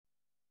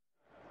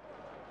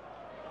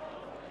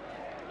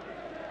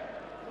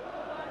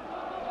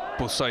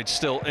Both sides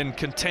still in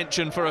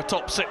contention for a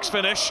top 6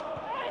 finish.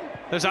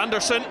 There's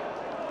Anderson.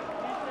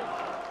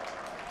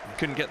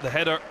 Couldn't get the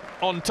header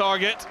on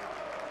target.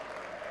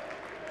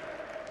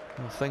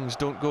 Well, things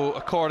don't go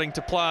according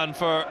to plan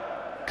for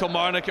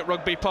Kilmarnock at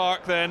Rugby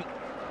Park then.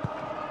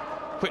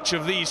 Which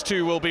of these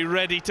two will be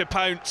ready to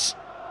pounce?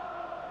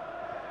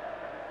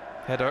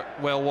 Header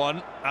well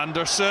won.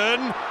 Anderson,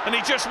 and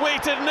he just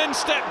waited, and in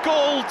stepped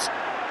Gold.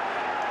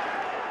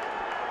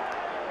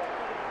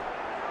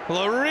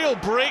 Well, a real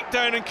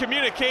breakdown in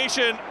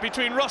communication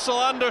between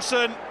Russell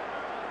Anderson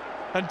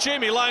and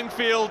Jamie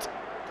Langfield.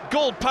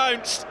 Gold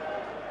pounced,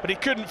 but he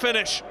couldn't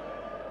finish.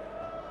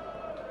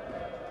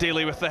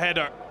 Daly with the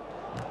header.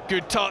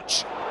 Good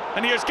touch.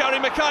 And here's Gary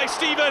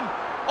Mackay-Steven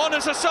on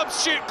as a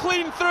substitute,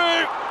 clean through,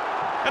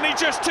 and he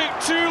just took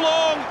too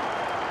long.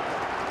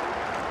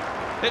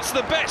 It's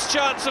the best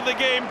chance of the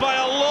game by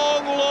a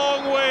long,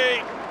 long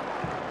way.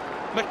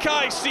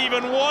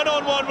 Mackay-Steven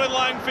one-on-one with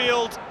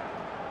Langfield.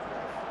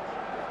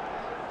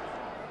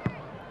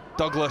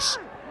 Douglas.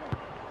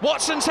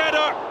 Watson's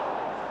header.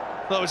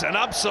 That was an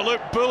absolute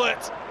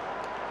bullet.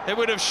 It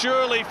would have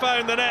surely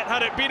found the net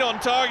had it been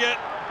on target.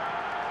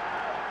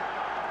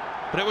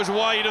 But it was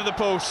wide of the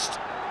post.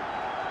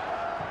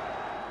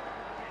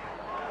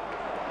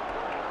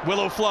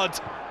 Willow Flood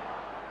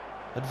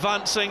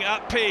advancing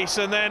at pace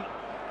and then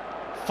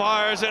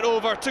fires it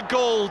over to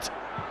Gold.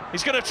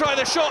 He's going to try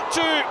the shot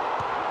too.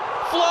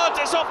 Flood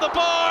is off the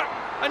bar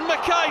and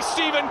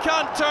Mackay-Steven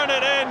can't turn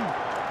it in.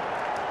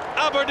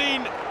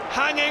 Aberdeen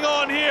hanging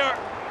on here.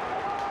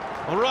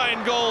 Well,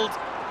 Ryan Gold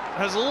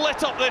has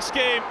lit up this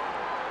game.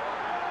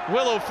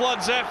 Willow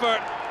Flood's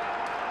effort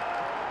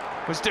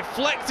was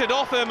deflected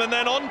off him and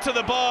then onto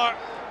the bar.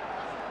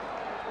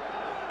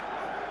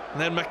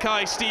 And then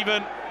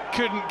Mackay-Steven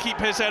couldn't keep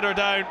his header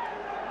down.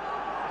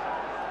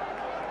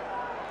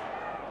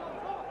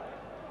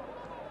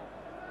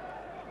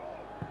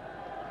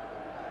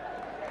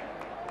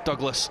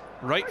 Douglas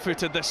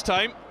right-footed this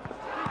time.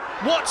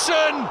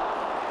 Watson!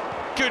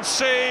 Good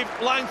save,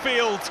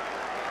 Langfield.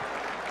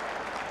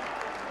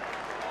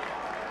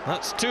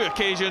 That's 2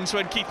 occasions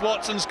when Keith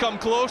Watson's come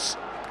close.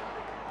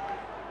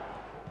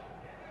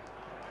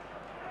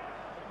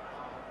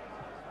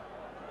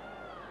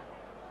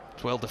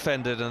 It's well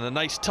defended and a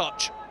nice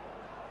touch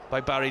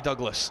by Barry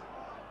Douglas.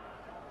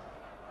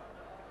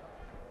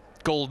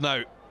 Gold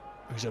now,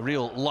 who's a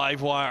real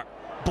live wire.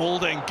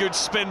 Boulding, good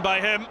spin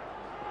by him.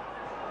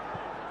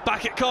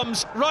 Back it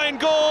comes, Ryan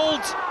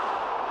Gold!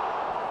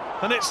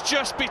 And it's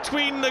just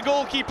between the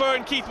goalkeeper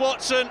and Keith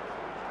Watson.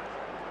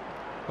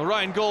 Well,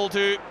 Ryan Gold,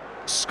 who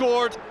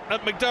scored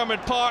at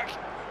McDermott Park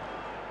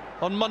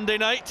on Monday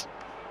night.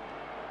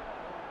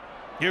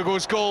 Here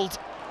goes Gold.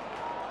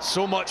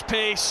 So much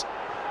pace.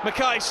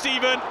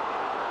 Mackay-Steven.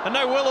 And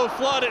now Willow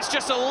Flood. It's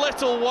just a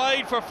little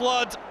wide for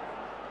Flood.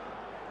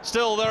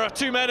 Still, there are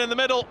 2 men in the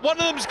middle. One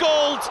of them's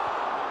Gold.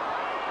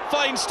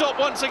 Fine stop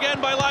once again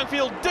by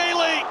Langfield.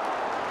 Daly.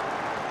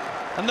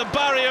 And the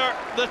barrier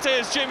that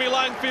is Jamie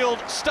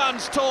Langfield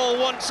stands tall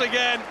once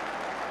again.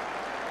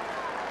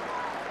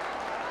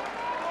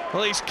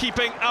 Well, he's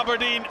keeping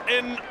Aberdeen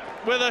in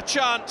with a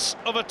chance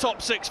of a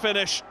top 6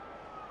 finish.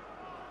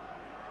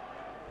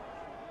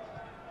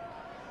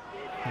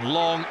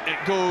 Long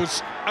it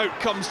goes, out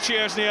comes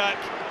Chersniak.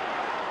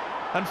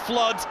 And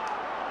Flood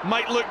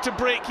might look to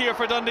break here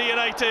for Dundee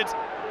United.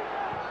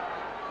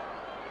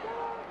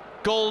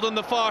 Gold on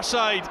the far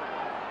side.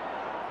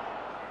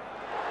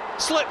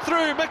 Slip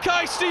through,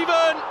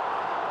 Mackay-Steven!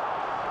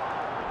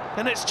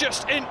 And it's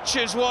just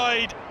inches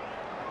wide.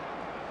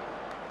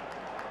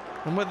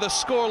 And with the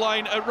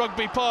scoreline at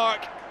Rugby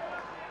Park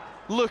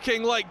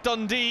looking like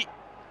Dundee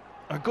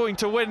are going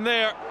to win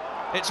there,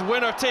 it's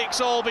winner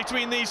takes all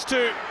between these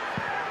two.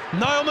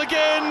 Niall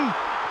McGinn!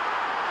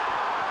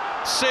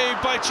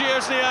 Saved by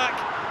Chersniak.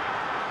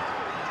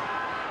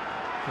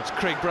 It's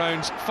Craig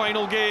Brown's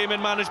final game in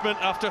management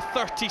after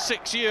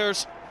 36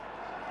 years.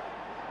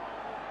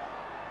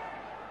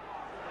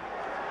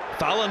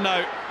 Fallon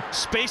now,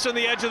 space on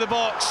the edge of the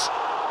box.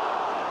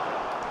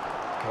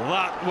 Well,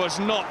 that was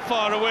not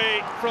far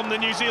away from the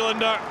New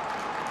Zealander.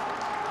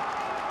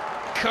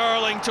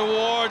 Curling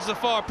towards the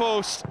far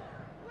post.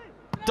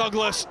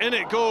 Douglas, in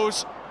it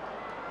goes.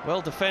 Well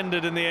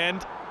defended in the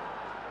end.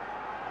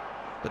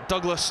 But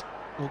Douglas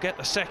will get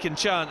a second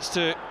chance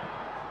to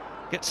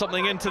get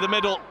something into the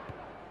middle.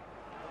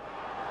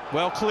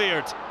 Well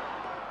cleared.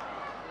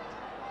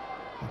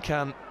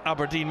 Can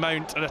Aberdeen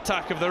mount an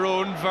attack of their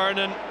own?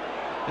 Vernon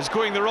is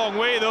going the wrong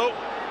way though.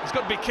 He's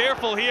got to be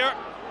careful here.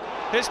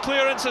 His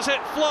clearance has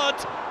hit Flood.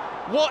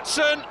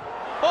 Watson.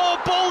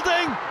 Oh,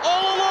 Boulding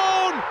all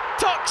alone.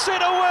 Tucks it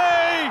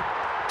away.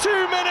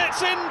 2 minutes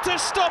into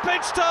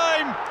stoppage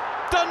time.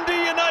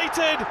 Dundee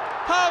United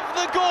have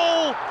the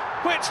goal,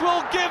 which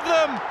will give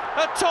them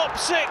a top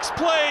 6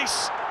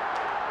 place.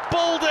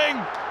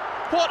 Boulding,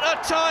 what a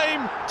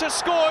time to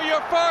score your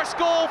first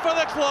goal for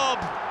the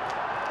club.